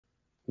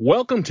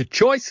Welcome to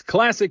Choice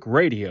Classic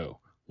Radio.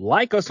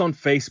 Like us on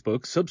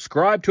Facebook,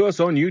 subscribe to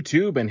us on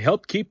YouTube, and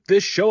help keep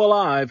this show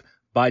alive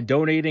by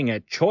donating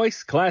at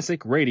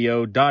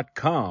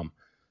choiceclassicradio.com.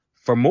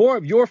 For more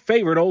of your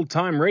favorite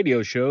old-time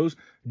radio shows,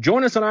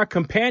 join us on our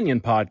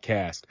companion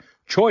podcast,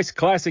 Choice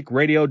Classic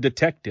Radio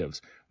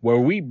Detectives, where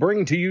we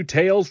bring to you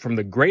tales from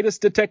the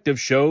greatest detective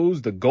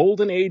shows the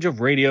golden age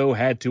of radio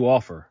had to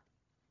offer.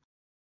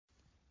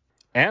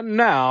 And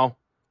now,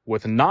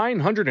 with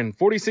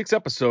 946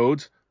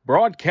 episodes,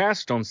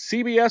 broadcast on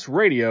CBS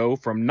Radio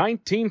from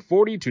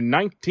 1940 to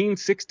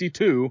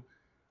 1962,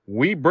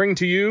 we bring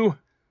to you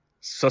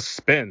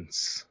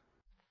Suspense.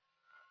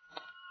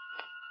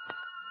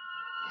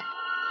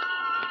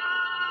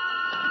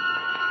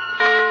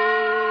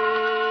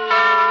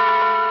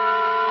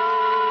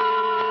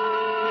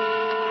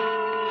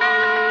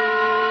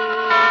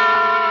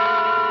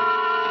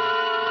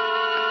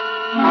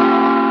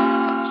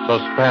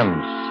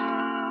 Suspense.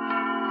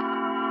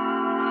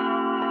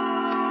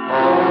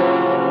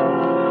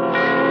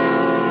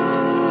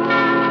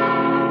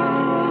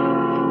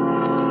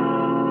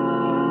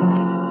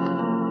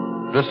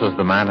 This is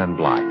the Man in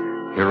Black,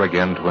 here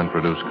again to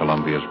introduce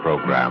Columbia's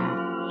program,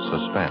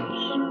 Suspense.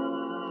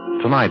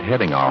 Tonight,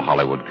 heading our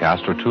Hollywood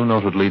cast are two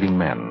noted leading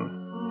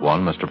men.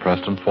 One, Mr.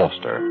 Preston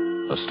Foster,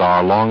 a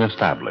star long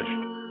established,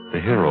 the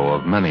hero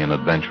of many an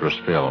adventurous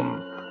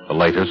film, the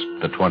latest,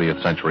 the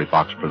 20th Century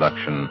Fox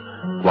production,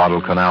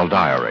 Guadalcanal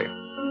Diary.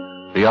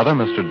 The other,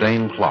 Mr.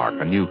 Dane Clark,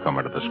 a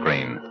newcomer to the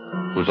screen,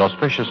 whose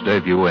auspicious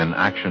debut in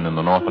Action in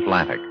the North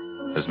Atlantic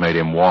has made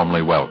him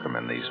warmly welcome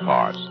in these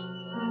parts.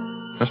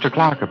 Mr.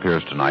 Clark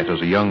appears tonight as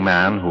a young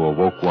man who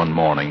awoke one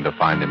morning to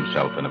find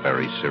himself in a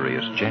very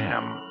serious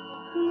jam.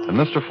 And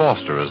Mr.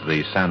 Foster is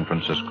the San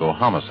Francisco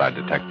homicide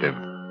detective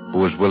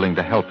who is willing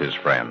to help his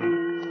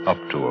friend up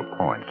to a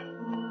point.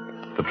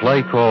 The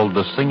play called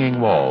The Singing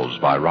Walls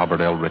by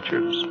Robert L.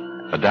 Richards,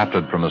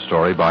 adapted from a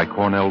story by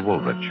Cornell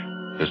Woolrich,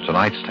 is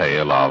tonight's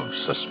tale of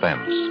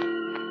Suspense.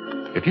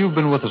 If you've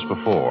been with us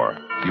before,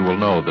 you will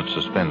know that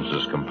suspense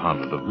is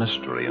compounded of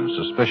mystery and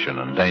suspicion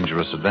and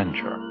dangerous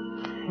adventure.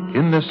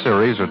 In this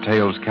series are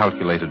tales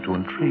calculated to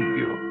intrigue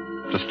you,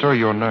 to stir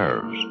your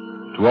nerves,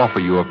 to offer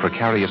you a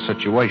precarious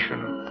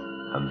situation,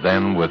 and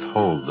then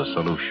withhold the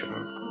solution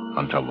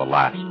until the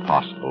last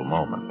possible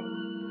moment.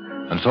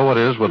 And so it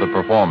is with the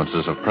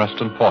performances of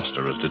Preston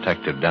Foster as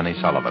Detective Denny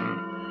Sullivan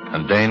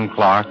and Dane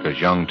Clark as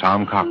young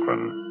Tom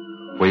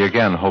Cochran. We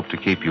again hope to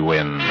keep you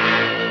in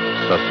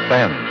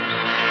suspense.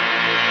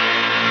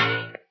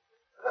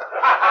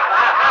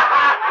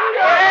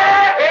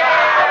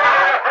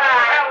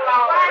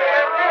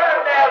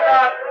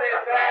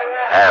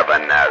 Have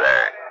another.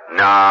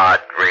 No,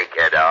 drink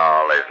it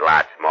all. There's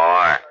lots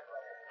more.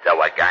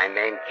 So a guy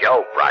named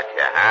Joe brought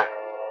you, huh?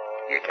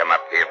 You come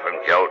up here from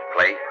Joe's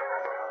place?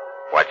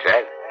 What's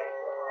that?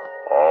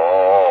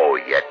 Oh,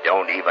 you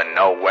don't even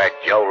know where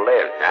Joe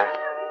lives, huh?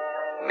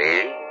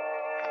 Me?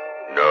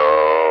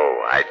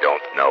 No, I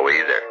don't know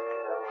either.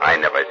 I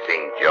never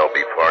seen Joe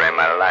before in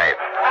my life.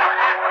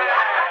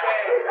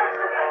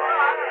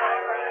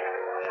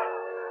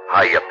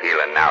 How you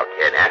feeling now,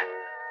 kid, huh?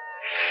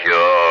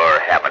 Sure,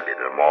 have a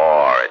little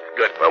more. It's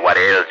good for what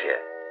ails you.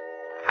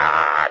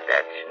 Ah,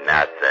 that's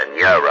nothing.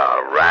 You're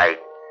all right.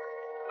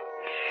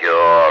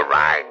 Sure,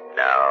 I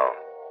know.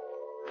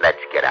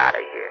 Let's get out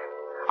of here.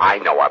 I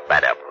know a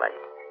better place.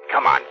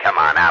 Come on,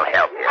 I'll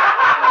help you.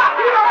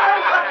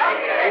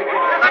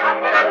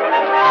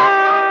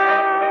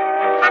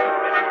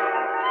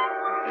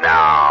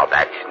 No,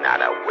 that's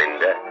not a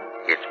window.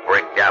 It's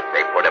bricked up.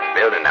 They put a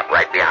building up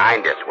right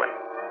behind this one.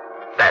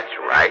 That's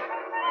right.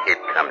 It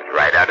comes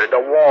right out of the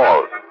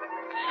walls.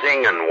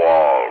 Singing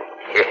walls.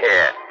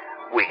 Yeah.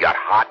 We got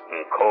hot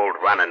and cold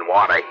running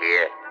water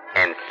here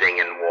and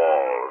singing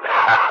walls.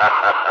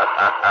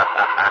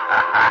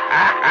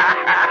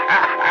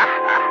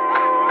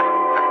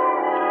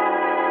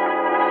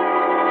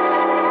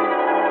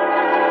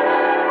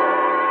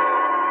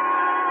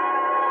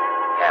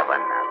 Have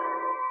another.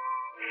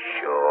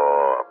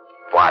 Sure.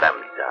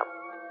 Bottoms up.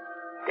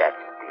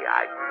 That's the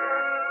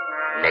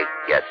idea. Make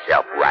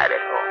yourself right at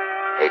home.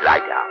 Hey, lie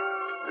down.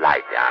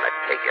 Lie down and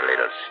take a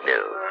little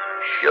snooze.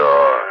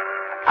 Sure.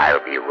 I'll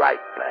be right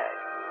back.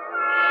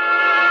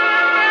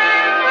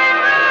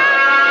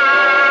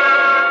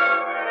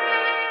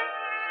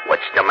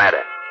 What's the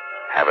matter?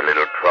 Have a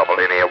little trouble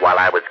in here while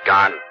I was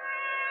gone?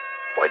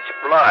 What's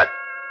blood?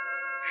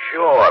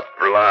 Sure,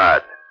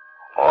 blood.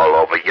 All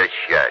over your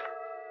shirt.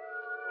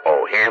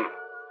 Oh, him?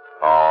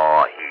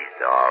 Oh,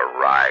 he's all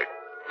right.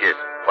 Just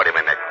put him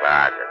in the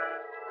closet.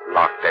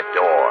 Lock the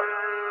door.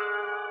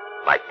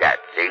 Like that,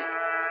 see?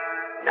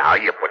 Now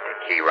you put the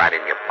key right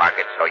in your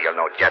pocket so you'll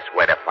know just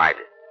where to find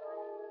it.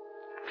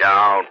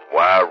 Don't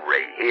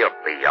worry. He'll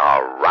be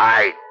all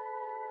right.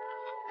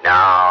 No,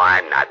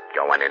 I'm not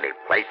going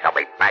anyplace. I'll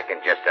be back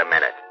in just a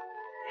minute.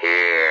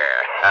 Here.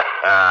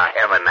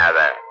 Have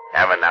another.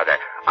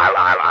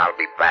 I'll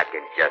be back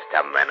in just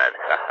a minute.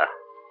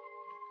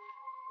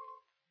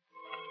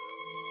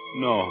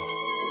 No,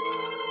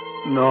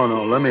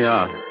 let me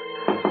out.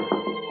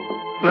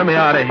 Let me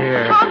out of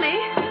here. Tommy!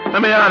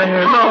 Let me out of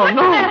here. Tommy,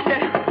 No. what's the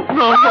matter?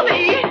 No.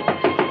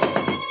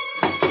 Tommy!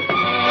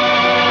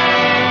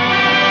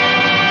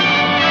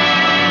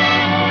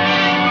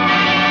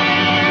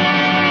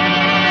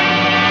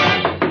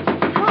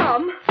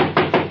 Tom!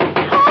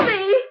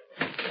 Tommy!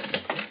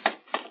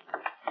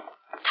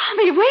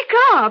 Tommy, wake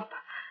up!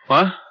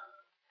 What?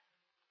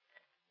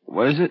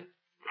 What is it?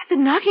 I've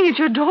been knocking at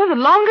your door the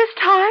longest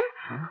time.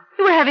 Huh?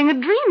 You were having a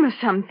dream or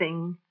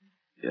something.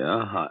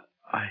 Yeah,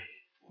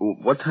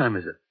 what time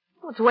is it?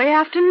 Well, it's way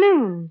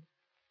afternoon.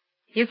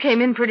 You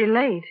came in pretty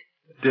late.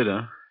 Did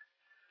I?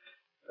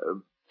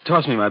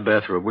 Toss me my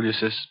bathrobe, will you,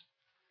 sis?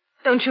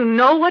 Don't you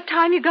know what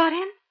time you got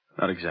in?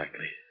 Not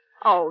exactly.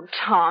 Oh,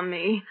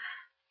 Tommy.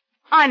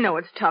 I know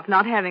it's tough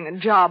not having a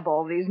job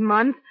all these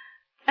months,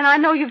 and I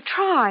know you've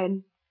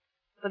tried.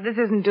 But this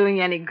isn't doing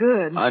you any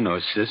good. I know,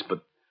 sis,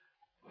 but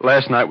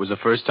last night was the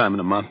first time in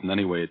a month, and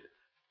anyway,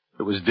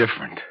 it was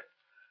different.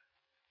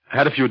 I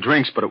had a few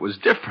drinks, but it was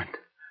different.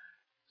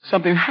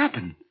 Something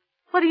happened.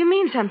 What do you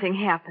mean something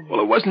happened?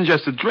 Well, it wasn't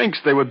just the drinks.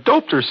 They were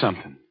doped or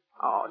something.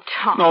 Oh,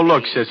 Tommy. No,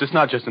 look, sis, it's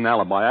not just an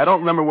alibi. I don't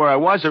remember where I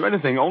was or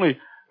anything, only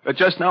that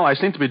just now I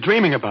seem to be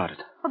dreaming about it.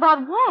 About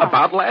what?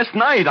 About last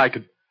night. I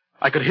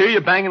could hear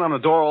you banging on the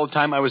door all the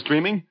time I was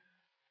dreaming.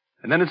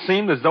 And then it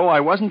seemed as though I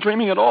wasn't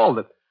dreaming at all,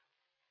 that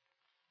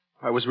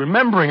I was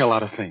remembering a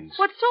lot of things.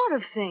 What sort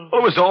of things?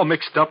 Well, it was all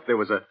mixed up. There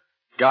was a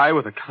guy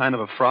with a kind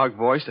of a frog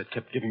voice that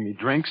kept giving me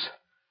drinks.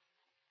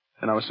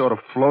 And I was sort of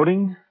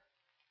floating.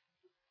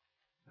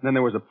 And then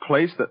there was a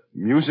place that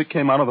music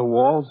came out of the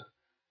walls.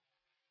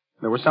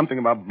 There was something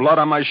about blood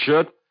on my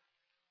shirt.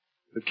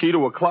 The key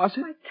to a closet.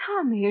 My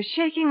Tommy, you're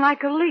shaking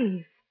like a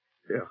leaf.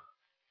 Yeah.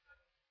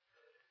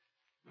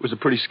 It was a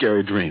pretty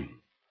scary dream.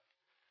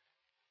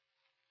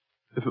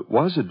 If it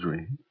was a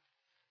dream.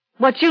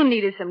 What you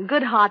need is some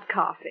good hot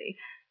coffee.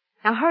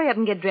 Now hurry up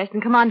and get dressed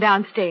and come on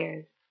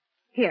downstairs.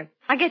 Here,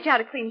 I'll get you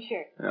out a clean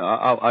shirt.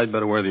 Yeah, I'd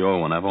better wear the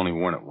old one. I've only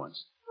worn it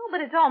once. Oh,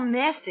 but it's all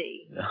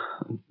messy. Yeah,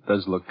 it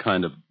does look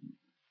kind of...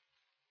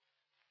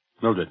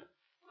 Mildred.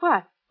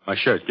 What? My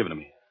shirt, give it to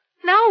me.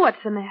 Now what's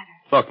the matter?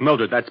 Look,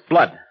 Mildred, that's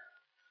blood.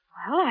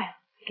 Well, I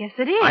guess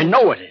it is. I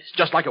know it is,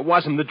 just like it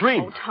was in the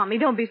dream. Oh, Tommy,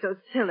 don't be so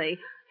silly.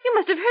 You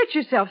must have hurt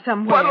yourself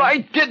somewhere. But I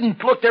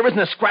didn't. Look, there isn't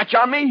a scratch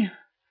on me.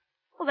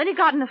 Well, then you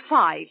got in a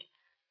fight.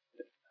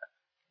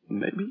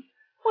 Maybe.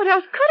 What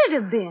else could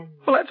it have been?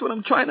 Well, that's what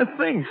I'm trying to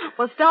think.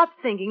 Well, stop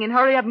thinking and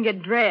hurry up and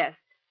get dressed.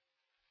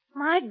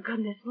 My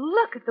goodness,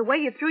 look at the way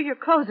you threw your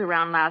clothes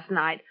around last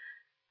night.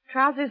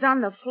 Trousers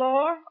on the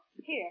floor.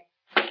 Here.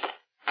 Oh,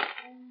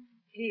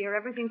 dear,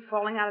 everything's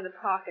falling out of the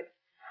pockets.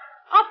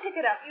 I'll pick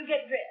it up. You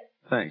get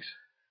dressed. Thanks.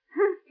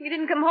 You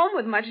didn't come home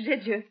with much,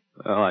 did you?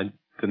 Well, I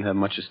didn't have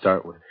much to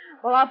start with.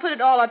 Well, I'll put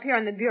it all up here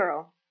in the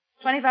bureau.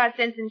 25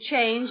 cents in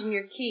change and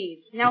your keys.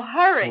 Now,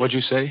 hurry. What'd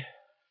you say?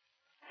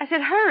 I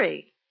said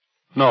hurry.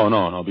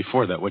 No.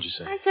 Before that, what'd you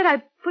say? I said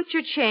I'd put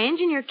your change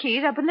and your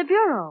keys up in the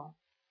bureau.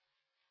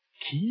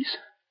 Keys?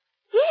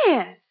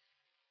 Yes.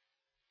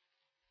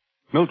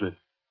 Mildred,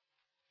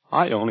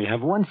 I only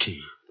have one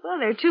key. Well,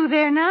 there are two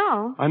there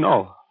now. I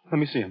know. Let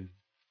me see them.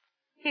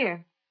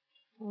 Here.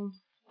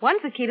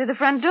 One's the key to the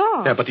front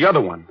door. Yeah, but the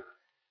other one.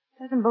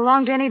 Doesn't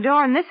belong to any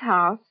door in this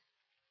house.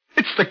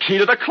 It's the key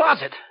to the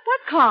closet. What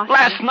closet?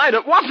 Last night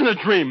it wasn't a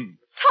dream.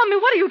 Tommy,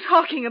 what are you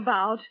talking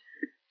about?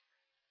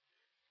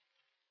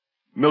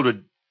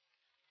 Mildred,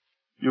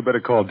 you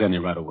better call Denny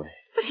right away.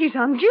 But he's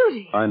on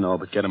duty. I know,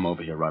 but get him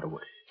over here right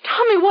away.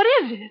 Tommy, what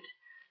is it?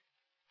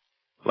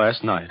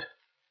 Last night,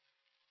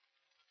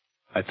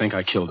 I think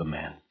I killed a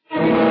man.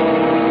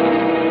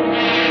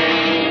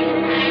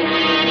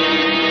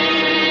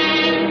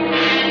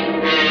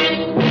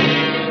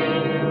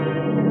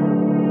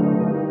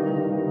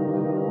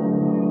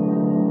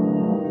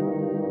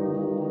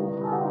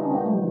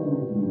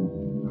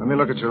 Let me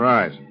look at your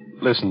eyes.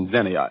 Listen,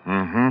 Denny,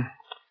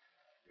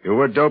 You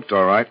were doped,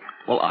 all right.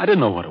 Well, I didn't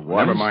know what it was.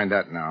 Never mind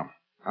that now.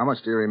 How much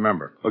do you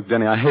remember? Look,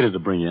 Denny, I hated to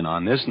bring you in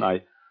on this, and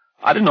I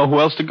didn't know who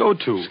else to go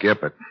to.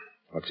 Skip it.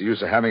 What's the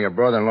use of having a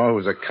brother-in-law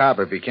who's a cop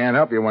if he can't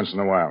help you once in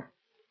a while?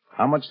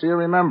 How much do you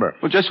remember?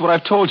 Well, just what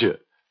I've told you.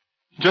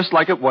 Just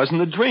like it was in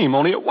the dream,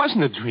 only it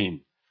wasn't a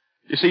dream.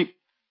 You see,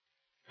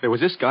 there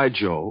was this guy,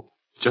 Joe,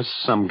 just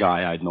some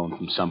guy I'd known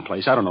from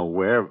someplace, I don't know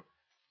where.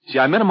 See,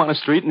 I met him on the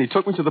street, and he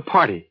took me to the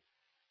party.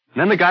 And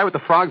then the guy with the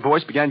frog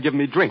voice began giving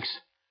me drinks.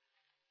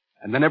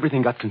 And then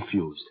everything got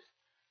confused.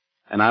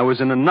 And I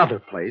was in another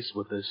place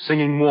with the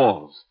singing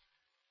walls.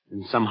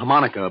 And some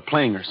harmonica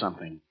playing or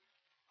something.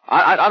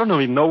 I don't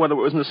even know whether it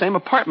was in the same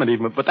apartment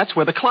even, but that's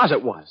where the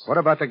closet was. What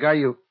about the guy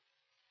The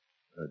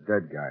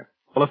dead guy.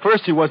 Well, at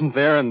first he wasn't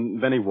there,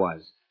 and then he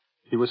was.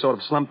 He was sort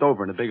of slumped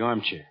over in a big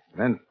armchair.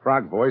 Then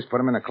Frog Boys put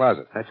him in a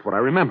closet. That's what I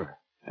remember.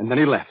 And then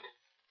he left.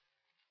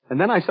 And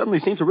then I suddenly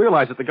seemed to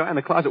realize that the guy in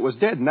the closet was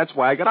dead, and that's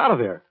why I got out of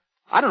there.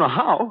 I don't know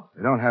how.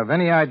 You don't have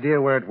any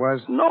idea where it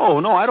was? No,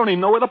 I don't even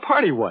know where the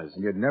party was.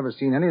 And you'd never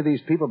seen any of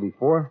these people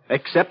before?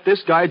 Except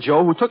this guy,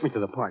 Joe, who took me to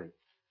the party.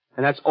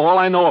 And that's all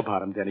I know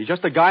about him, Denny.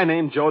 Just a guy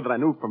named Joe that I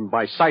knew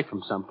by sight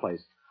from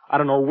someplace. I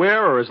don't know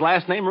where or his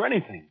last name or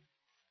anything.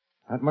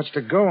 Not much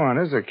to go on,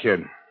 is there, kid?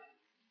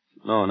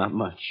 No, not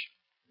much.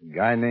 A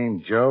guy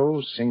named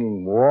Joe,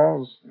 singing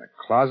walls, in a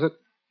closet.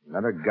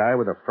 Another guy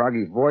with a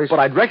froggy voice. But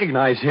I'd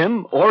recognize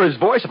him or his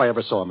voice if I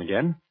ever saw him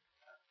again.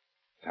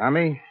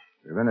 Tommy,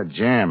 you're in a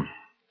jam.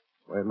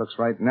 The way it looks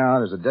right now,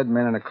 there's a dead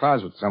man in a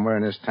closet somewhere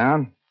in this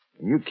town.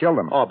 And you killed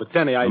him. Oh, but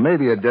Denny, Well,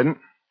 maybe you didn't.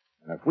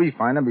 And if we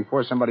find him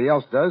before somebody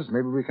else does,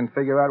 maybe we can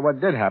figure out what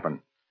did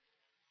happen.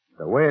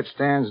 The way it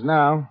stands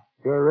now,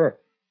 you're it.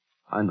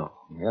 I know.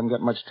 We haven't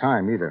got much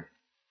time, either.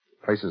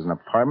 The place is an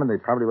apartment. They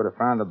probably would have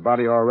found the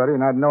body already,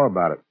 and I'd know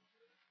about it.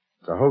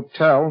 It's a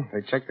hotel.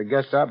 They check the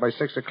guests out by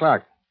 6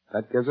 o'clock.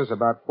 That gives us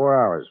about 4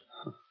 hours.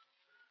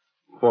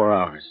 4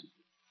 hours.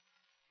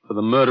 For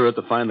the murderer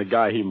to find the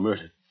guy he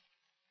murdered.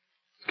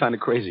 It's kind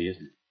of crazy,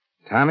 isn't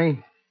it?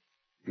 Tommy,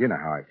 you know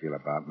how I feel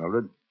about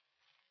Mildred.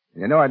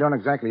 You know I don't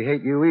exactly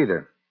hate you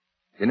either.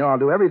 You know I'll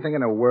do everything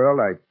in the world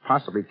I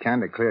possibly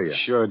can to clear you.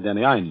 Sure,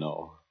 Denny, I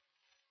know.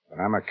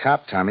 But I'm a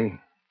cop, Tommy.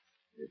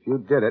 If you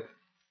did it,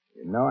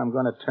 you know I'm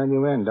going to turn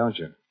you in, don't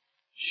you?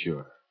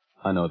 Sure.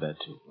 I know that,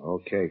 too.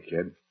 Okay,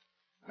 kid.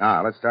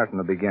 Now, let's start from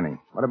the beginning.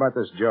 What about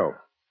this Joe?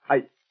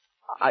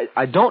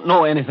 I don't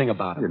know anything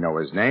about him. You know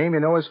his name,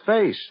 you know his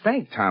face.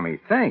 Think, Tommy,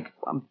 think.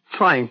 I'm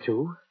trying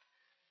to.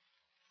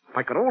 If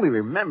I could only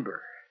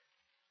remember.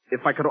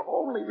 If I could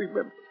only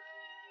remember.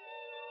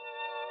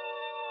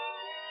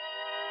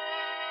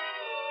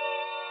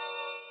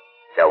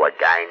 So a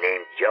guy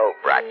named Joe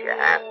brought you,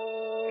 huh?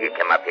 You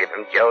come up here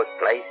from Joe's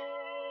place?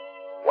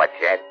 What's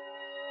that?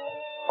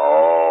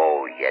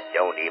 Oh, you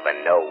don't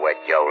even know where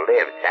Joe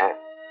lives, huh?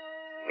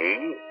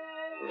 Me?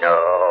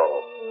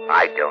 No,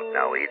 I don't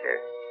know either.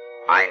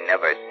 I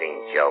never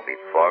seen Joe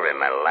before in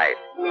my life.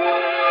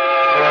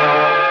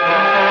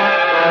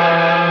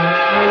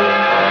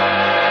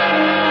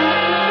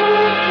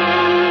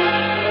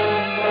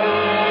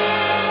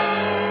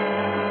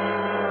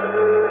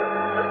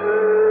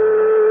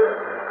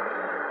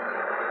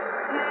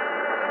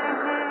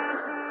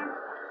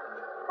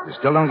 You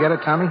still don't get it,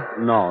 Tommy?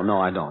 No,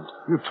 I don't.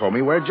 You told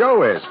me where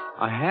Joe is.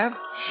 I have?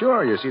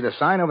 Sure, you see the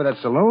sign over that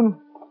saloon?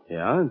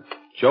 Yeah,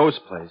 Joe's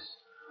place.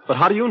 But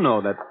how do you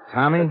know that?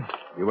 Tommy,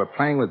 you were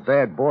playing with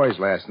bad boys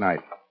last night.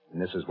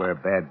 And this is where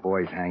bad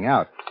boys hang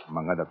out,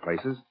 among other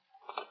places.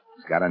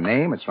 It's got a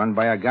name. It's run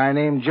by a guy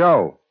named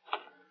Joe.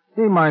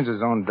 He minds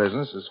his own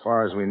business, as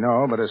far as we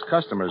know, but his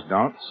customers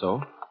don't.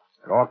 So?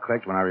 It all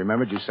clicked when I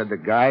remembered you said the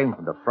guy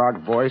with the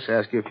frog voice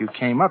asked you if you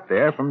came up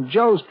there from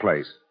Joe's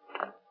place.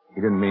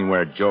 He didn't mean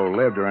where Joe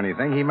lived or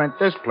anything. He meant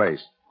this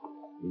place.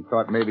 He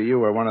thought maybe you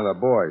were one of the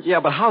boys. Yeah,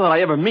 but how did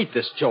I ever meet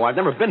this Joe? I've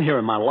never been here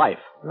in my life.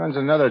 He runs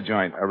another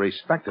joint, a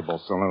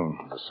respectable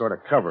saloon, a sort of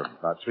cover,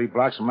 about 3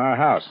 blocks from our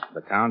house,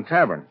 the Town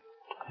Tavern.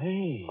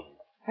 Hey,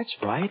 that's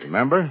right.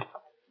 Remember?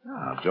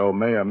 Now, Joe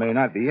may or may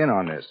not be in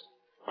on this.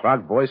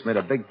 Frog Voice made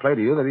a big play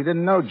to you that he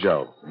didn't know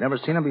Joe. He'd never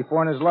seen him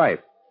before in his life.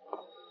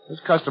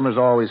 His customers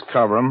always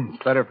cover him.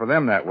 It's better for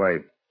them that way.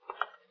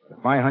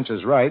 If my hunch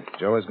is right,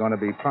 Joe is going to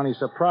be plenty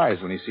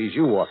surprised when he sees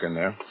you walk in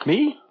there.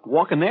 Me?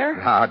 Walk in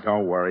there? Ah,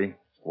 don't worry.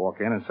 Walk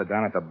in and sit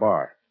down at the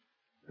bar.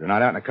 If you're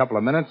not out in a couple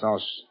of minutes,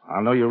 I'll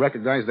know you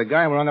recognize the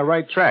guy and we're on the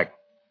right track.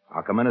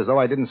 I'll come in as though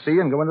I didn't see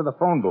you and go into the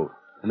phone booth.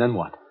 And then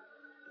what?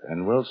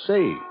 Then we'll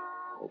see.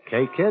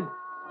 Okay, kid?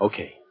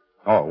 Okay.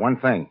 Oh, one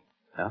thing.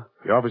 Huh?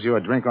 If he offers you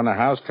a drink on the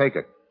house, take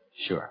it.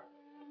 Sure.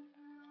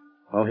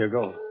 Well, here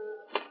goes.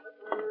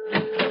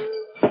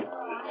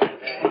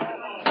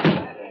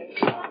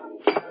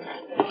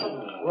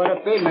 What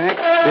a be,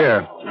 Mac?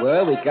 Here.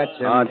 Well, we got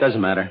some... It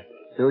doesn't matter.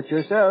 Suit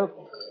yourself.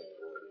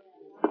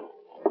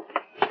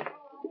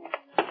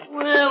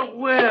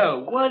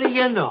 Well, what do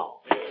you know?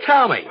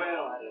 Tommy.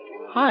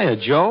 Hiya,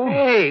 Joe.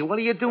 Hey, what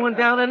are you doing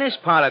down in this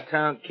part of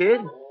town, kid?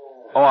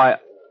 Oh, I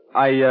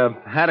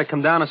had to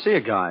come down to see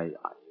a guy.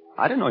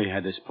 I didn't know you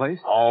had this place.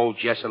 Oh,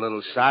 just a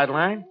little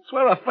sideline. It's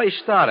where I first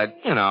started,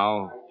 you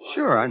know.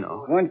 Sure, I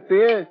know. One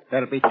beer,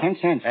 that'll be 10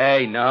 cents.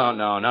 Hey, no,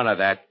 none of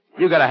that.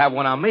 You gotta have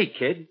one on me,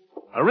 kid.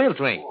 A real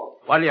drink.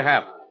 What'll you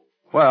have?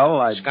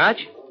 Well, Scotch?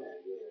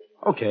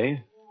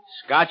 Okay.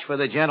 Scotch for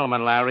the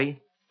gentleman,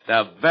 Larry.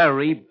 The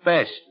very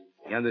best.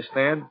 You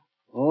understand?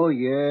 Oh,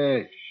 yeah,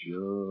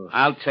 sure.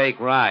 I'll take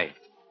rye.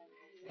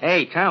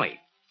 Hey, Tommy.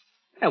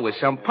 That was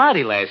some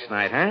party last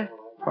night,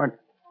 huh?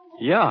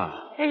 Yeah.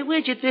 Hey,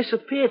 where'd you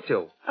disappear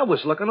to? I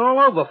was looking all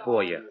over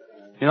for you.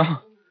 You know,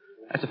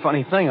 that's a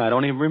funny thing. I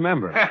don't even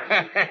remember.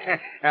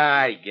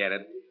 I get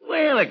it.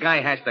 Well, a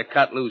guy has to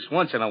cut loose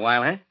once in a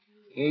while, huh?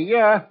 Here you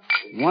are.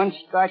 One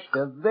Scotch,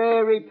 the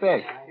very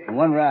best. And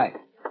one rye.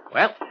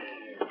 Well,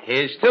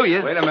 here's to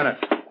you. Wait a minute.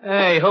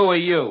 Hey, who are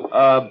you?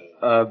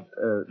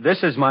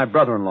 This is my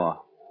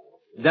brother-in-law.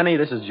 Denny,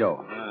 this is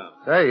Joe.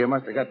 Say, you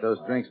must have got those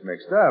drinks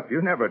mixed up.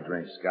 You never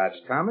drink Scotch,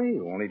 Tommy.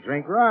 You only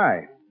drink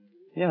rye.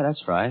 Yeah,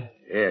 that's right.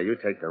 Here, you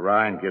take the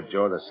rye and give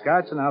Joe the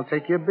Scotch, and I'll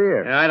take your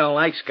beer. I don't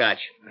like Scotch.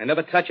 I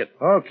never touch it.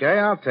 Okay,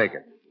 I'll take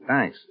it.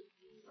 Thanks.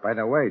 By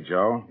the way,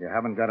 Joe, you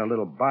haven't got a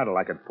little bottle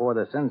I could pour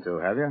this into,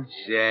 have you?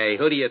 Say,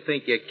 who do you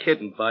think you're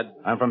kidding, bud?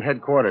 I'm from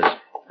headquarters.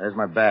 There's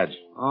my badge.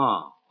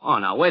 Oh, Oh,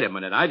 now, wait a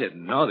minute. I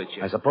didn't know that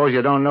you... I suppose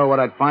you don't know what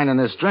I'd find in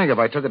this drink if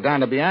I took it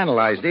down to be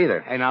analyzed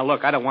either. Hey, now,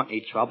 look, I don't want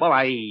any trouble.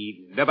 I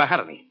never had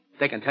any.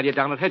 They can tell you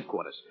down at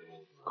headquarters.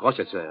 Of course,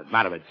 it's a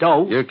matter of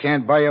dough. You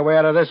can't buy your way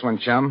out of this one,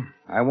 chum.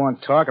 I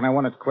want talk, and I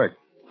want it quick.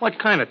 What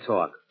kind of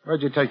talk?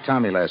 Where'd you take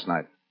Tommy last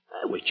night?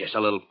 It was just a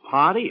little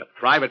party, a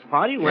private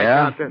party. Went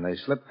Yeah, out there. and they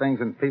slipped things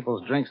in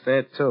people's drinks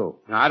there, too.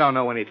 Now, I don't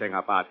know anything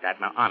about that.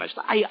 Now, honest,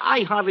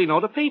 I hardly know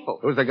the people.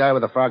 Who's the guy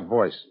with the frog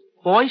voice?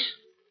 Voice?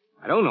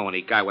 I don't know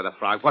any guy with a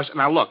frog voice.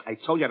 Now, look, I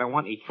told you I don't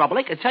want any trouble.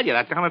 They can tell you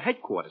that down at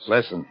headquarters.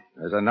 Listen,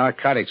 there's a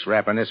narcotics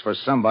rap in this for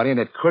somebody, and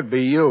it could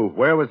be you.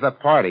 Where was the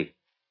party?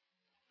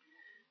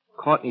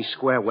 Courtney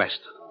Square West,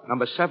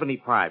 number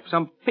 75.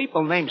 Some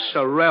people named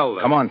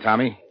Sorrell. Come on,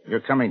 Tommy. You're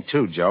coming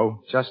too, Joe,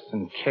 just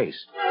in case.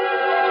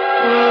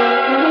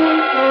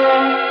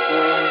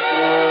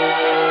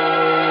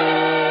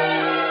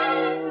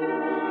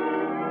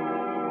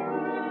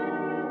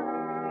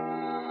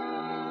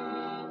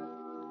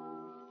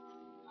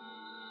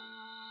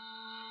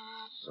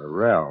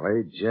 Sorrell,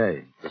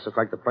 A.J. This look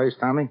like the place,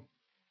 Tommy?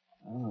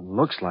 Oh,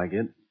 looks like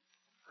it.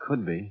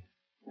 Could be.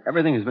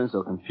 Everything has been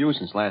so confused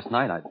since last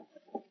night,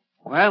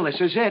 Well, this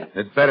is it.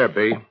 It better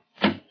be.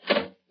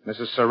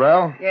 Mrs.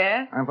 Sorrell?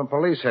 Yes? I'm from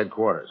police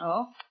headquarters.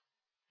 Oh?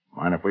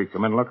 Mind if we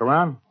come in and look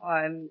around?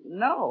 Why,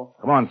 no.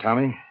 Come on,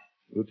 Tommy.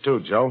 You too,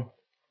 Joe.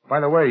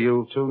 By the way,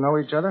 you two know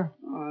each other?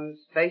 Oh, his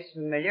face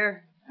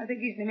familiar. I think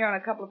he's been here on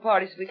a couple of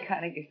parties. We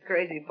kind of get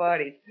crazy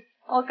parties.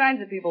 All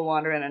kinds of people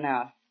wander in and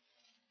out.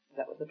 Is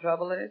that what the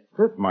trouble is?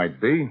 It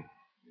might be.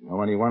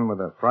 Know anyone with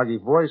a froggy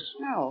voice?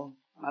 No,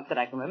 not that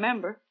I can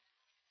remember.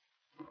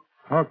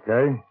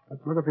 Okay.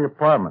 Let's look at the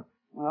apartment.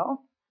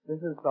 Well, this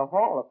is the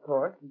hall, of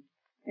course.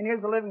 And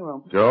here's the living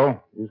room.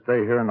 Joe, you stay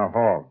here in the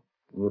hall.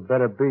 You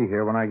better be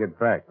here when I get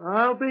back.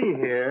 I'll be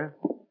here.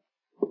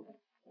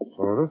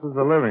 So this is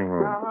the living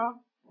room. Uh-huh.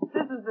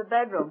 This is the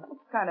bedroom.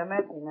 It's kind of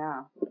messy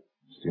now.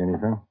 See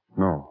anything?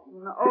 No.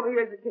 Over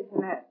here's the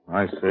kitchenette.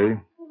 I see.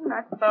 And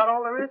that's about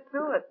all there is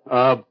to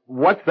it.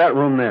 What's that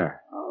room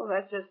there? Oh,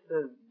 that's just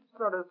a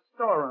sort of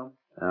storeroom.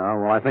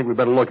 Well, I think we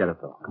better look at it,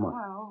 though. Come on.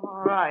 Well,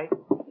 all right.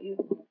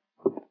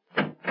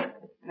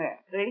 There,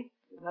 see?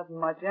 There's nothing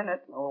much in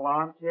it. An old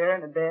armchair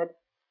and a bed.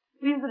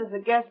 We use it as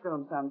a guest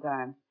room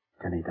sometimes.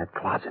 Denny, that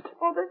closet.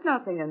 Oh, there's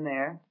nothing in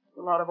there.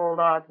 There's a lot of old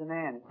odds and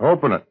ends.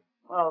 Open it.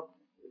 Well,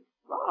 it's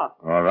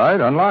locked. All right,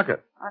 unlock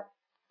it.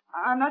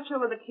 I'm not sure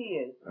where the key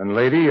is. And,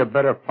 lady, you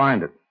better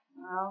find it.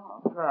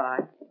 Well, I'll try.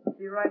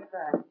 Be right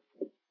back.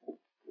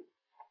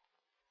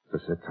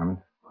 Is this it, Tommy?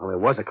 Well, there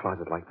was a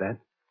closet like that.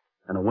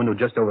 And a window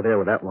just over there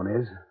where that one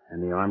is.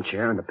 And the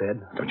armchair and the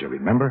bed. Don't you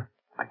remember?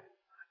 I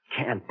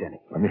can't, Denny.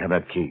 Let me have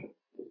that key.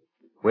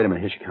 Wait a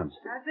minute. Here she comes.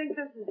 I think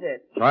this is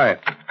it. Try it.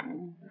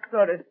 It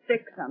sort of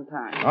sticks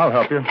sometimes. I'll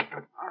help you.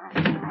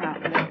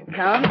 There it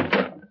comes.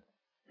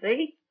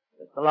 See?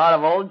 It's a lot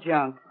of old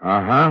junk.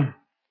 Uh-huh.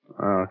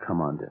 Oh,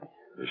 come on, Denny.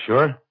 You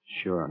sure?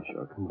 Sure, I'm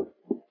sure. Come on.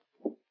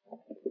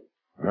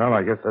 Well,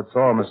 I guess that's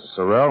all, Mr.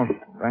 Sorrell.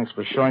 Thanks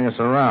for showing us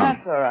around.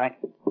 That's all right.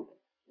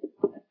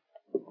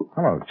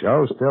 Hello,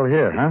 Joe. Still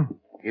here, huh?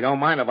 You don't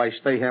mind if I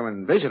stay here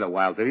and visit a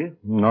while, do you?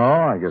 No,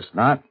 I guess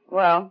not.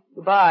 Well,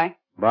 goodbye.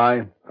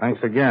 Bye. Thanks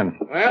again.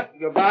 Well,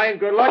 goodbye and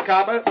good luck,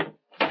 Copper.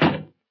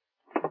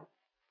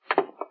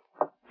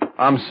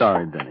 I'm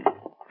sorry, Denny.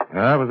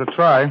 Yeah, it was a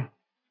try.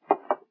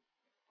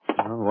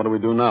 Well, what do we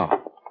do now?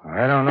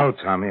 I don't know,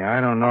 Tommy. I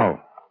don't know.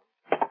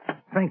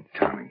 Think,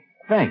 Tommy.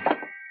 Think.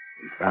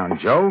 We found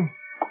Joe.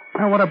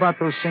 Now, what about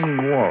those singing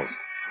walls?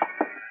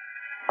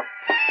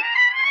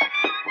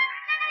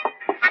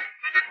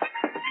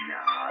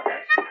 No,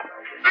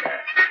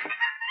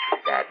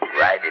 that's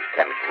right. It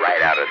comes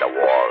right out of the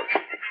walls.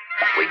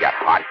 We got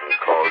hot and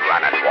cold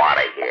running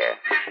water here.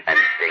 And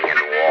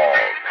singing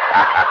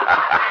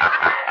walls.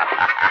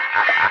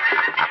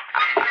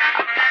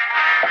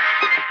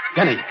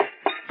 Denny.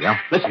 Yeah?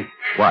 Listen.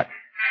 What?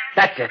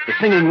 That's it. The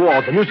singing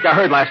walls. The music I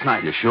heard last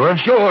night. You sure?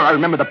 Sure. I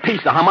remember the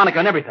piece, the harmonica,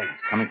 and everything.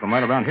 Coming from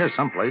right around here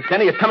someplace.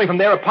 Denny, it's coming from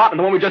their apartment,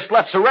 the one we just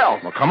left,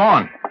 Sorrell's. Well, come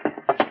on.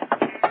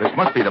 This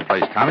must be the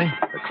place, Tommy.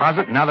 The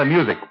closet, now the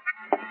music.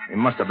 They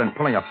must have been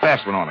pulling a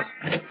fast one on us.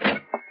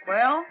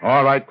 Well,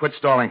 All right, quit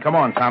stalling. Come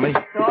on, Tommy.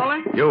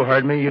 stalling? You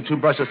heard me. You two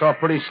brushed us off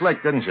pretty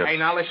slick, didn't you? Hey,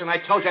 now listen, I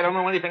told you I don't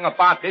know anything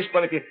about this,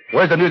 but if you...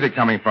 Where's the music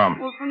coming from?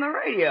 Well, from the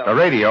radio. The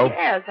radio?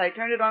 Yes, I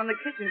turned it on in the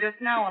kitchen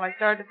just now when I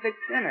started to fix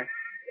dinner.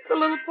 It's a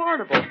little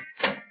portable.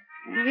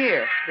 And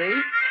here,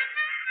 see?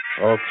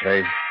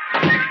 Okay.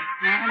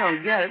 I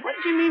don't get it. What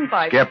did you mean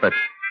by... Skip it.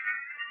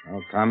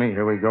 Well, Tommy,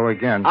 here we go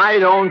again. I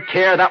don't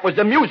care. That was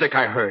the music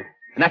I heard.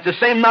 And that's the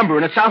same number,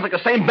 and it sounds like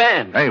the same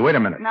band. Hey, wait a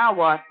minute. Now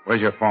what?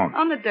 Where's your phone?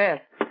 On the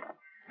desk.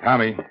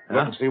 Tommy,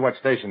 look and see what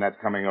station that's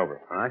coming over.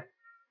 All right.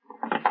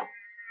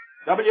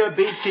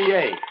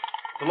 WBTA.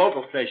 It's a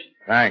local station.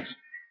 Thanks.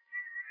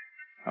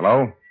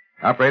 Hello?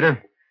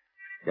 Operator?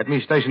 Get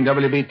me station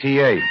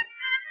WBTA.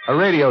 A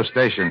radio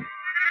station.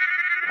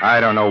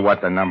 I don't know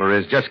what the number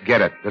is. Just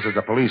get it. This is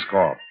a police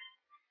call.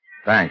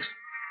 Thanks.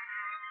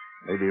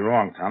 May be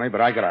wrong, Tommy,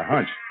 but I got a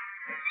hunch.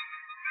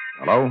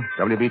 Hello?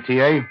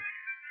 WBTA?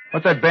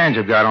 What's that band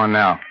you got on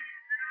now?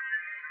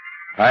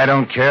 I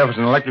don't care if it's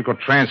an electrical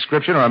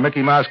transcription or a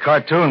Mickey Mouse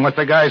cartoon. What's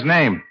the guy's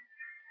name?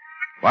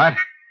 What?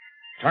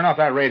 Turn off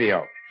that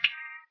radio.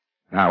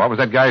 Now, what was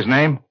that guy's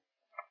name?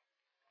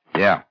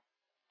 Yeah.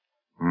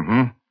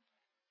 Mm-hmm.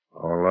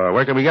 Well,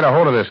 where can we get a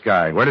hold of this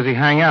guy? Where does he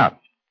hang out?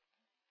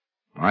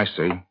 I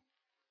see.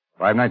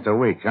 5 nights a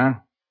week, huh?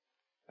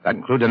 That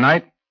include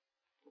tonight?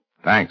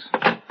 Thanks.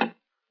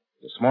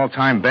 He's a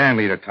small-time band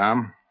leader,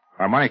 Tom.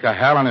 Harmonica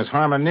Hal and his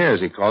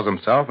Harmoneers, he calls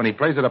himself, and he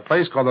plays at a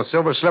place called the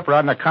Silver Slipper out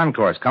in the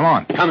concourse. Come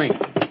on. Coming.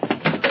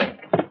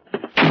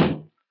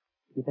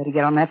 You better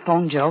get on that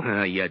phone,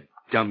 Joe. You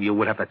dumb, you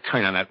would have to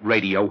turn on that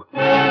radio.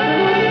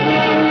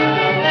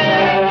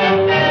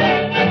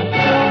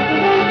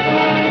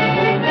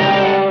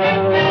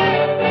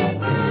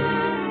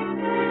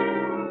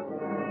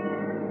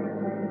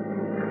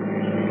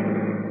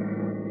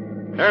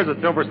 There's a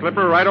Silver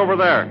Slipper right over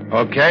there.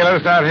 Okay, let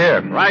us out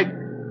here. Right.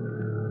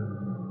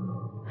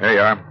 Here you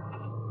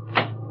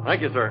are.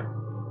 Thank you, sir.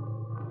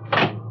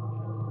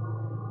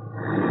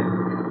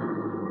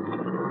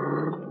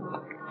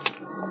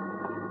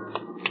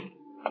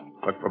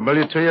 Look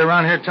familiar to you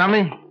around here,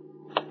 Tommy?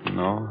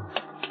 No.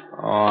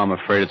 Oh, I'm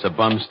afraid it's a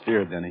bum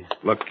steer, Denny.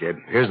 Look, kid,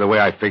 here's the way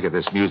I figure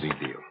this music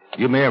deal.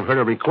 You may have heard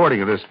a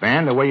recording of this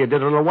band the way you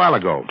did a little while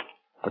ago.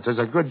 But there's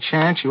a good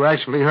chance you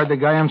actually heard the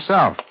guy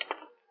himself.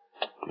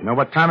 You know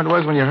what time it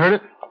was when you heard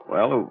it?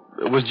 Well,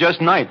 it was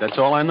just night. That's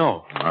all I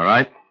know. All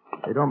right.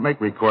 They don't make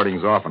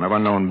recordings often of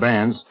unknown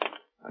bands.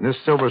 And this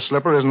Silver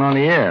Slipper isn't on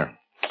the air.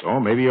 So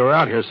maybe you were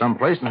out here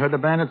someplace and heard the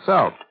band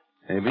itself.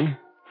 Maybe.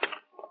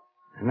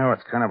 I know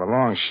it's kind of a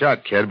long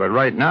shot, kid, but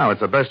right now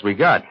it's the best we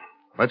got.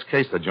 Let's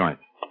case the joint.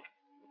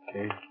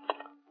 Okay.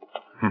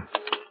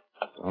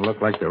 Don't look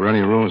like there are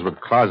any rooms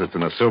with closets in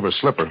the Silver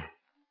Slipper.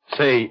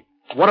 Say,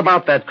 what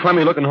about that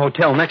crummy-looking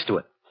hotel next to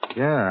it?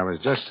 Yeah, I was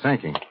just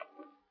thinking.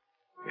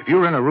 If you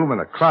were in a room with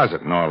a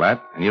closet and all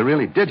that, and you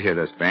really did hear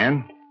this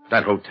band,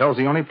 that hotel's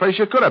the only place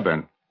you could have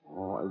been.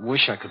 Oh, I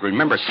wish I could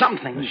remember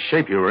something. The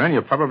shape you were in,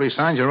 you probably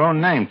signed your own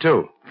name,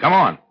 too. Come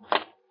on.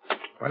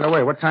 By the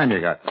way, what time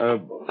you got?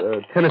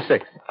 10 to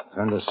 6.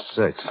 10 to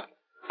 6.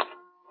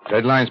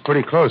 Deadline's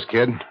pretty close,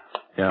 kid.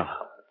 Yeah.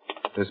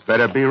 This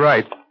better be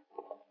right.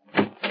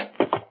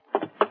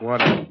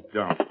 What a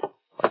dump.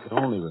 I could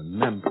only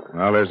remember.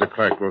 Well, there's the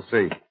clerk. We'll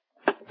see.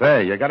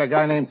 Say, you got a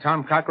guy named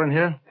Tom Cochran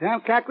here?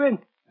 Tom Cochran?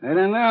 I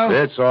don't know.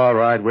 It's all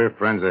right. We're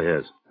friends of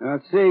his.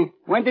 Let's see.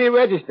 When did he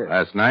register?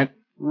 Last night?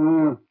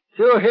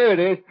 Sure, here it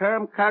is.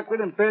 Tom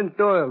Cochran and Ben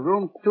Doyle,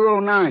 room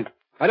 209.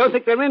 I don't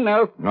think they're in,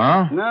 though.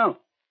 No? No.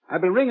 I've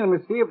been ringing them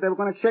to see if they were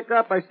going to check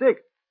out by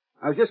 6.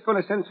 I was just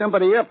going to send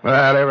somebody up.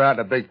 Well, they were out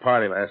at a big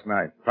party last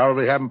night.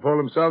 Probably haven't pulled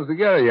themselves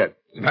together yet.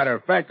 As a matter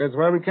of fact, that's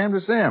why we came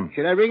to see him.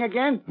 Should I ring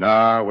again?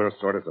 No, we'll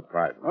sort of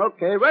surprise them.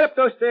 Okay, right up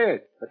those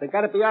stairs. But they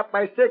got to be out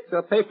by 6, so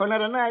I'll pay for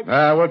another night.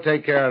 We'll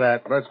take care of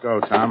that. Let's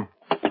go, Tom.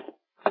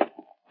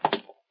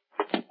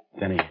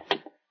 Denny,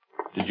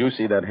 did you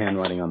see that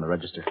handwriting on the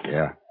register?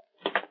 Yeah.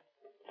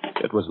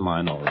 It was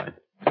mine, all right.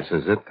 This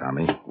is it,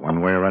 Tommy.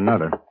 One way or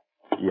another.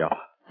 Yeah.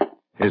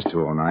 Here's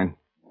 209.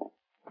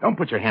 Don't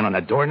put your hand on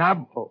that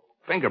doorknob. Oh,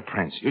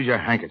 fingerprints. Use your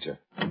handkerchief.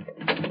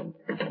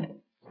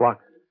 Lock.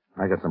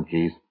 I got some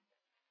keys.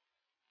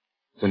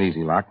 It's an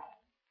easy lock.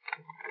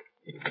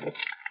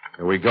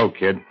 Here we go,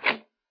 kid.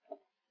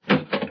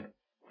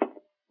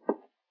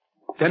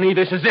 Denny,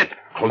 this is it.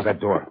 Close that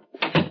door.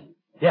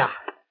 Yeah.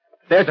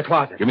 There's the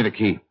closet. Give me the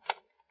key.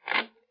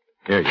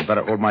 Here, you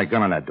better hold my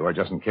gun on that door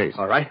just in case.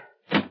 All right.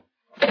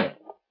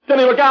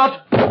 Denny, look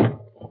out!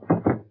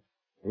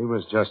 He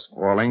was just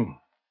falling.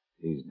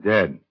 He's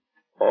dead.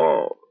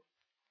 Oh.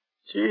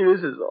 Gee,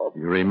 this is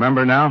awful. You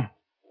remember now?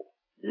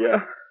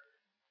 Yeah.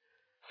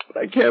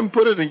 But I can't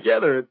put it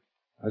together.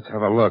 Let's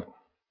have a look.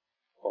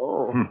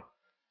 Oh.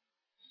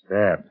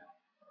 Stabbed.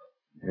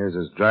 Here's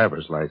his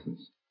driver's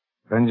license.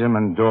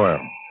 Benjamin Doyle.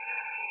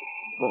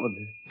 Oh,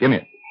 Give me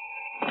it.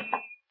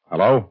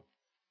 Hello?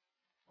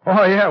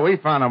 Oh, yeah, we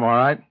found him all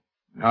right.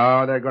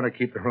 No, they're going to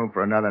keep the room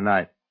for another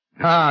night.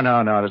 No.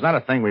 There's not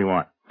a thing we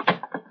want.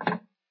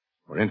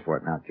 We're in for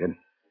it now, kid.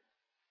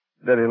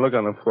 Denny, look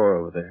on the floor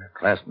over there.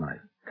 Clasp knife,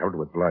 covered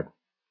with blood.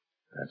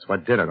 That's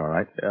what did it, all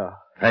right? Yeah.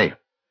 Hey.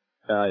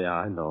 Yeah,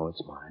 I know.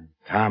 It's mine.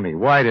 Tommy,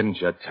 why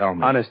didn't you tell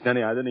me? Honest,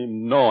 Denny, I didn't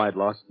even know I'd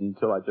lost it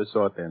until I just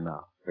saw it there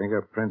now.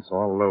 Fingerprints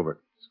all over it.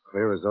 As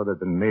clear as though they'd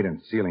been made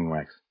in sealing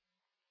wax.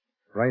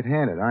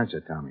 Right-handed, aren't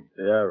you, Tommy?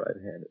 Yeah,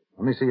 right-handed.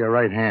 Let me see your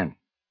right hand.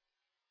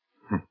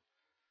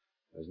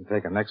 Doesn't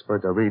take an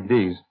expert to read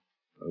these.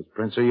 Those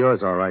prints are yours,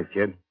 all right,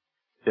 kid.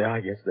 Yeah,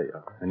 I guess they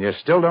are. And you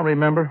still don't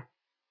remember?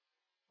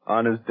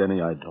 Honest,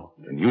 Denny, I don't.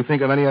 Can you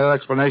think of any other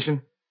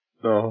explanation?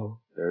 No.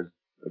 There's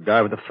the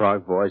guy with the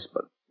frog voice,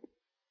 but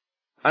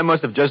I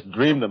must have just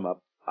dreamed them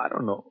up. I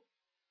don't know.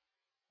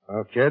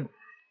 Well, kid,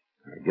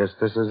 I guess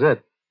this is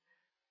it.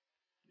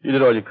 You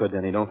did all you could,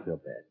 Denny. Don't feel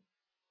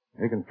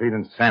bad. You can plead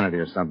insanity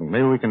or something.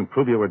 Maybe we can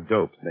prove you were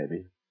doped.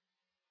 Maybe.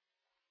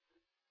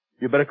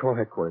 You better call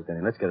headquarters, Denny.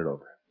 Let's get it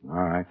over. All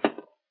right.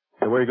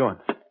 Hey, where are you going?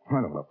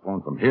 Well, on the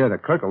phone from here, the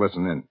clerk will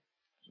listen in.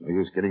 No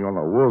use getting all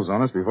the wolves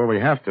on us before we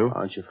have to.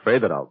 Aren't you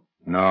afraid that I'll...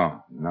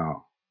 No.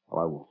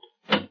 Well, I won't.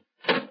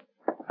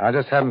 I'll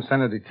just have him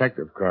send a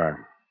detective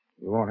car.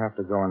 You won't have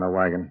to go in the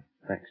wagon.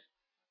 Thanks.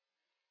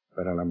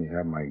 Better let me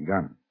have my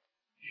gun.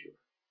 Sure.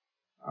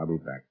 I'll be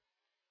back.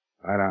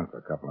 Lie down for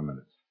a couple of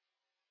minutes.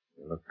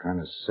 You look kind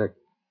of sick.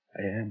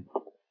 I am.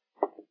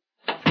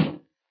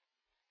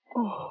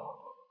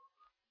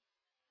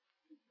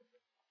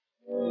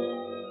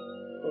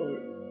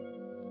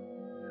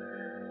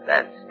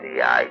 That's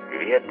the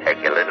idea. Take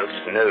a little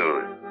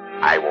snooze.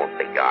 I won't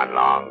be gone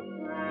long.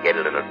 Get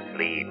a little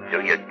sleep.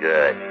 Do you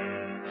good.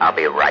 I'll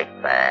be right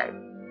back.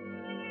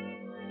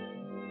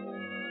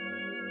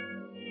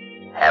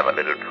 Have a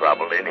little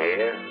trouble in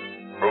here?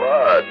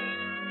 Blood.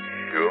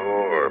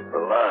 Sure,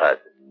 blood.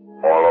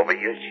 All over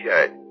your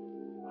shirt.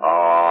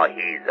 Oh,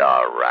 he's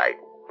all right.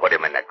 Put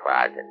him in the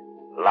closet.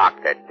 Lock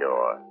the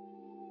door.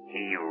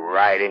 Key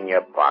right in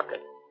your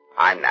pocket.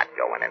 I'm not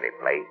going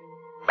anyplace.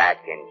 Back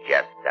in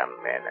just a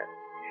minute.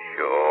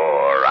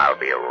 Sure, I'll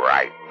be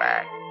right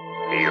back.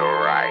 Be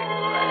right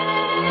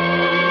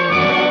back.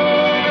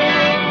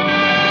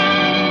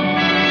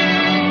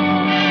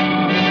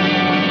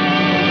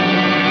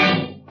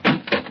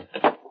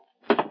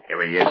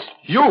 Here he is.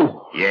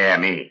 You! Yeah,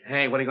 me.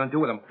 Hey, what are you going to do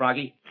with him,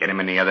 Froggy? Get him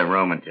in the other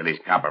room until his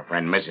copper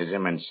friend misses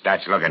him and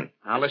starts looking.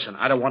 Now, listen,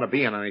 I don't want to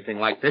be in anything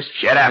like this.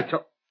 Shut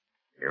up.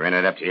 You're in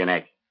it up to your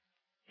neck.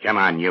 Come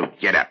on, you.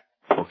 Get up.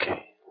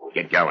 Okay.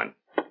 Get going.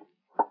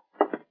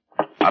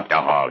 Up the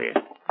hall here.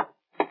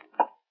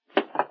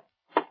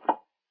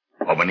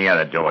 Open the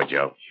other door,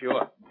 Joe.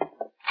 Sure.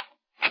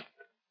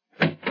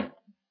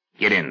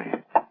 Get in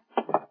there.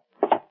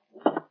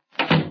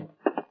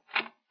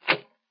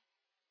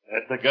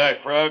 That's the guy,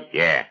 Frog?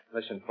 Yeah.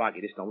 Listen, Froggy,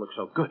 this don't look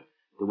so good.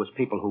 There was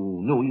people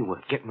who knew you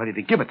were getting ready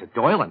to give it to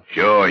Doyle, and...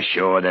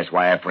 Sure. That's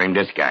why I framed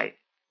this guy.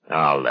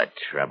 All the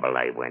trouble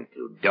I went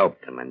to.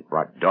 Doped him and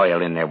brought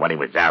Doyle in there when he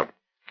was out.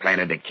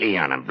 Planted the key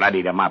on him,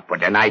 bloodied him up,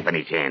 put the knife in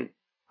his hand.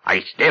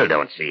 I still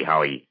don't see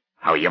how he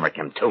ever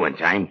came to in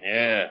time.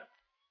 Yeah,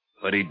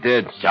 but he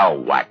did. So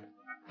what?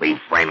 We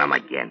frame him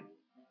again.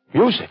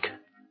 Music?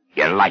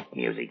 You like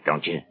music,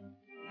 don't you?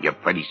 You're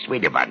pretty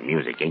sweet about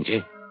music, ain't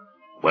you?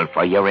 Well,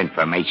 for your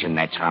information,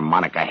 that's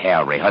harmonica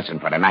hell rehearsing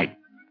for the night.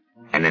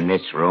 And in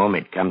this room,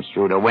 it comes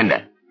through the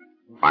window.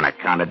 On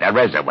account of there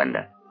is a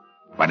window.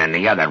 But in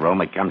the other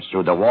room, it comes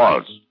through the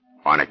walls.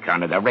 On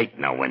account of there ain't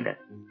no window.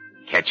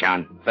 Catch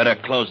on? Better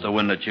close the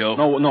window, Joe.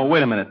 No,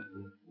 wait a minute.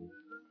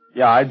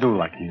 Yeah, I do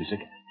like music.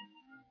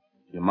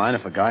 You mind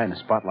if a guy in a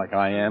spot like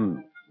I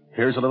am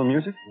hears a little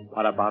music?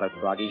 What about it,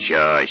 Froggy?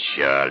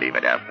 Sure. Leave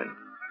it open.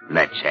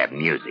 Let's have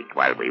music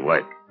while we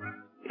work.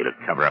 It'll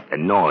cover up the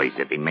noise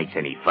if he makes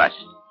any fuss.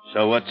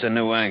 So what's the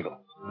new angle?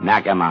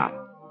 Knock him out.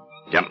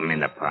 Dump him in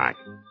the park.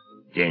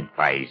 Dead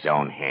by his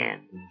own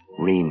hand.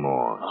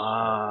 Remorse.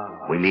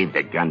 We leave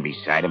the gun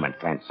beside him and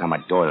plant some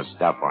of Doyle's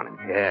stuff on him.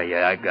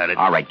 Yeah, I got it.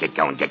 All right, get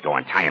going.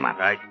 Tie him up.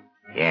 Right.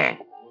 Yeah.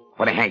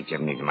 Put a handkerchief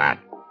in his mouth.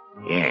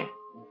 Yeah.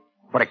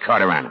 Put a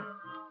cord around him.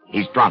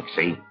 He's drunk,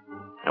 see?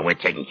 And we're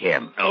taking care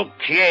of him.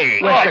 Okay.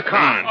 Where's the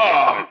car?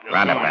 Oh.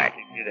 Round it back.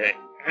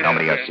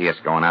 Nobody will see us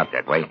going out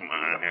that way. Come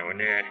on, now and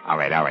there. All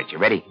right. You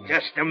ready?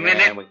 Just a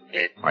minute.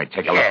 All right,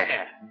 take a look.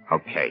 Yeah.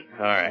 Okay.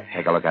 All right.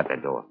 Take a look out the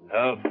door.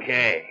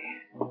 Okay.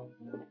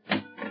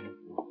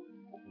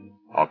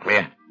 All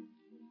clear?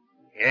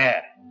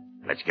 Yeah.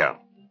 Let's go.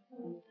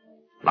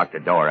 Lock the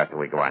door after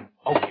we go on.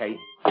 Okay.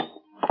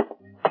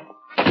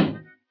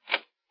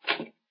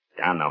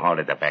 Down the hall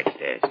to the back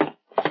stairs.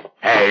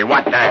 Hey,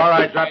 what the... All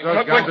right, drop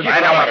those guns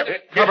and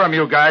cover him,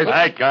 you guys.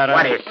 I got it.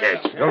 What is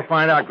this? You'll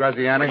find out,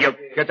 Graziani. You-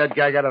 Get that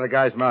gag out of the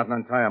guy's mouth and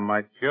untie him,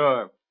 Mike.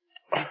 Sure.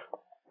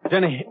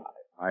 Denny,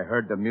 I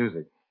heard the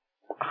music.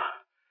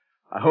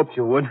 I hoped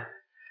you would.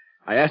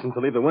 I asked him to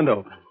leave the window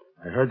open.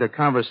 I heard the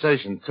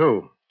conversation,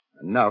 too.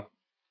 Enough.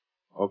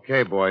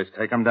 Okay, boys,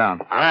 take him down.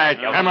 All right,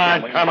 come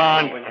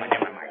on.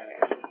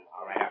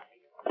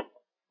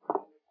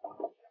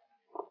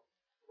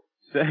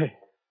 Say,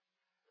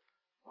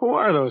 who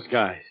are those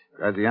guys?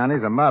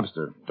 Graziani's a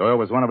mobster. Doyle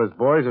was one of his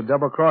boys who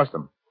double-crossed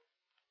him.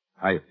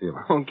 How you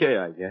feeling? Okay,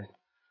 I guess.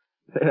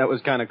 Say, that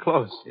was kind of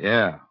close.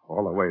 Yeah,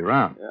 all the way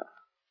around. Yeah.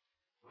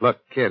 Look,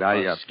 kid,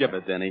 Skip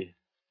it, Denny.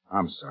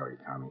 I'm sorry,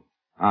 Tommy.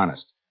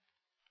 Honest.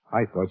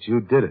 I thought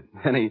you did it.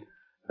 Denny,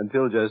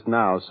 until just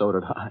now, so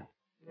did I.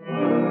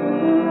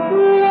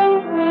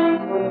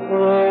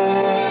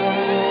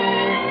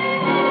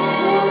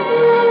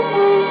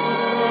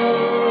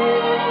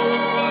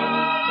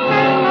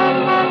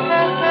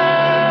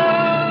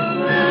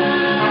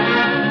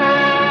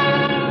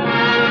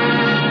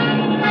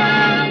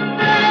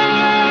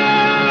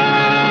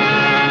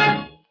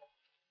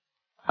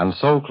 And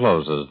so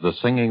closes The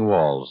Singing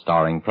Walls,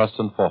 starring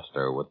Preston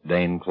Foster with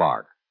Dane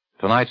Clark.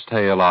 Tonight's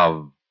tale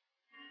of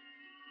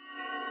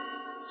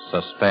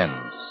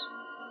Suspense.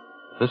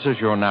 This is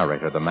your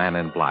narrator, the man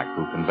in black,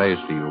 who conveys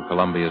to you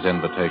Columbia's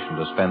invitation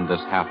to spend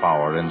this half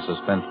hour in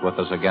suspense with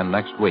us again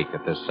next week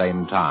at this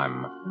same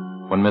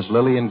time, when Miss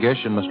Lillian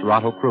Gish and Mr.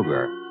 Otto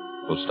Kruger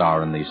will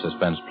star in the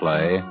suspense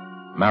play,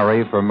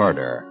 Marry for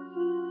Murder.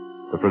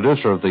 The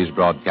producer of these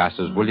broadcasts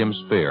is William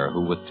Spear,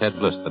 who, with Ted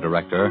Bliss, the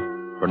director,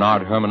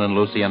 Bernard Herrmann and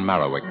Lucien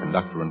Marowik,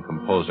 conductor and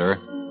composer,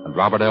 and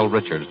Robert L.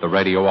 Richards, the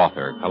radio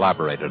author,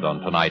 collaborated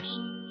on tonight's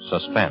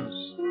Suspense.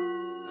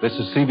 This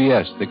is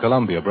CBS, the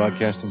Columbia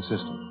Broadcasting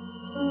System.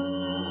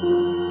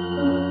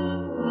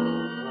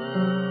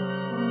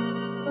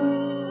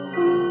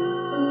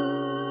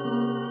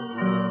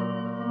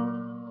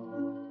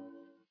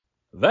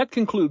 That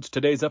concludes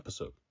today's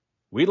episode.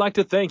 We'd like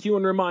to thank you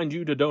and remind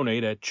you to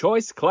donate at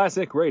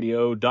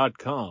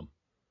choiceclassicradio.com.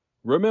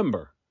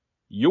 Remember,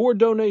 your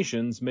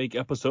donations make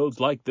episodes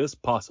like this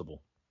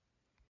possible.